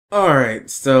Alright,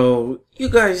 so you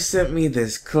guys sent me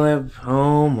this clip.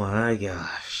 Oh my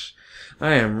gosh.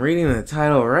 I am reading the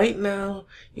title right now.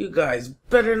 You guys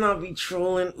better not be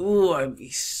trolling. Ooh, I'd be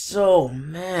so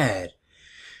mad.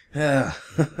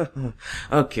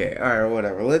 Okay, alright,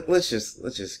 whatever. Let's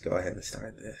just go ahead and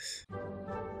start this.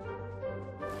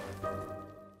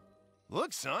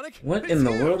 Look, Sonic. What in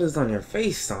the world is on your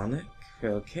face, Sonic?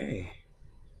 Okay.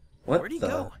 What Where'd he the?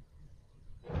 go?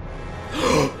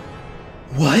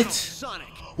 What? Sonic.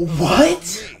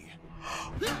 What?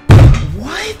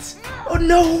 What? Oh,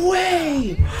 no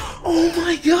way! Oh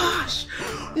my gosh!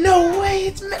 No way!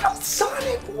 It's Metal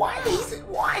Sonic! What is it?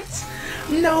 What?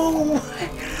 No way!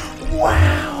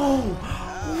 Wow!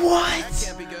 What? That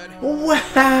can't be good.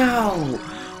 Wow!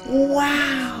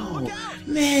 Wow!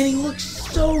 Man, he looks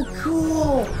so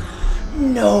cool!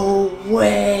 No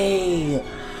way!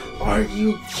 Are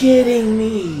you kidding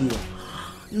me?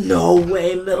 No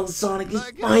way, Metal Sonic is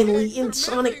finally in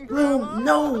Sonic Boom!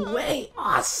 No way!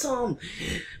 Awesome!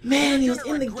 Man, he was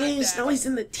in the games, now he's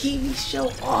in the TV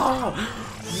show! Oh!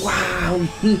 Wow!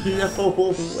 No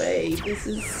way! This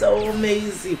is so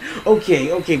amazing!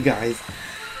 Okay, guys.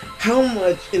 How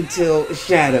much until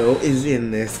Shadow is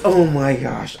in this? Oh my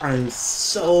gosh, I'm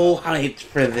so hyped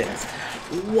for this!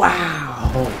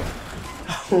 Wow!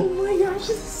 Oh my gosh,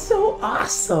 this is so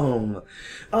awesome!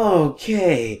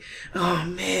 Okay. Oh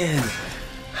man.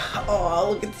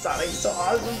 Oh, look at Sonic, so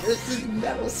awesome. This is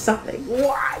Metal Sonic.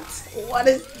 What? What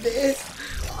is this?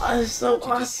 Oh, it's so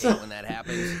awesome. When that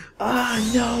happens. Ah,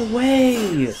 no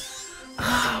way.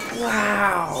 Ah,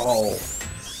 wow. I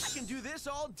can do this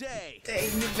all day.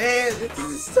 Dang, man, this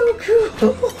is so cool.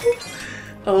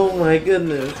 Oh my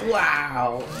goodness.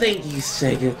 Wow. Thank you,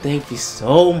 SEGA. Thank you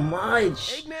so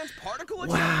much. Eggman's particle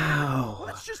attack? Wow.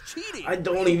 That's just cheating. I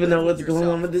don't even know what's going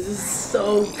on, but this is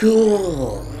so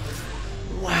cool.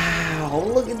 Wow.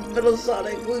 Look at Metal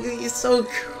Sonic. Look at, he's so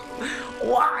cool.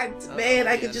 What? Man,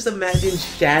 I could just imagine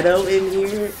Shadow in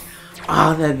here.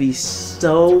 Ah, that'd be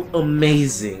so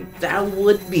amazing. That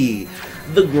would be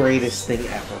the greatest thing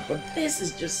ever. But this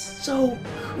is just so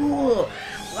cool.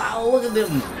 Wow, look at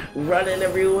them running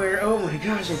everywhere. Oh my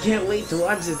gosh, I can't wait to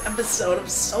watch this episode. I'm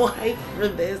so hyped for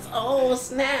this. Oh,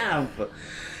 snap.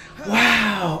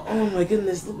 Wow. Oh my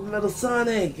goodness, look at Metal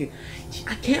Sonic.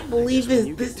 I can't believe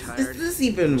it. Is this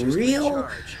even real?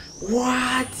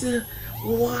 What?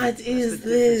 What is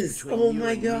this? Oh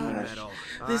my gosh.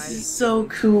 This is so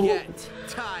cool.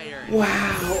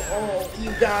 Wow. Oh,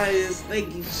 you guys,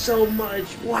 thank you so much.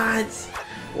 What?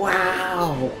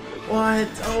 Wow. What?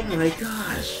 Oh my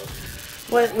gosh.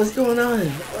 What's going on?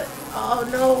 What? Oh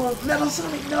no, Metal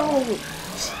Sonic, no!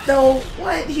 No,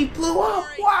 what? He blew up?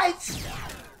 What?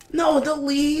 No, don't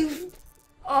leave.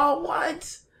 Oh,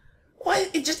 what?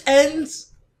 What? It just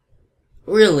ends?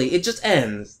 Really? It just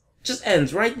ends? Just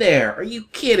ends right there. Are you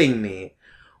kidding me?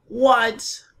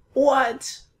 What?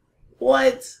 What?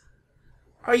 What?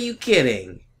 Are you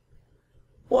kidding?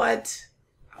 What?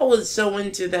 I was so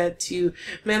into that too.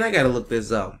 Man, I gotta look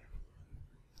this up.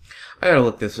 I gotta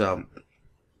look this up.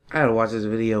 I gotta watch this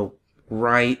video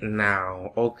right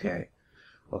now. Okay.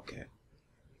 Okay.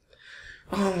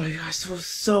 Oh my gosh, that was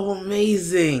so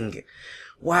amazing.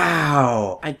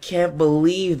 Wow. I can't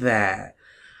believe that.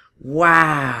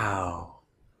 Wow.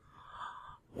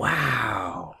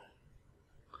 Wow.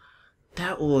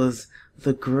 That was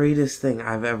the greatest thing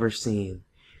I've ever seen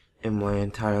in my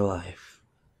entire life.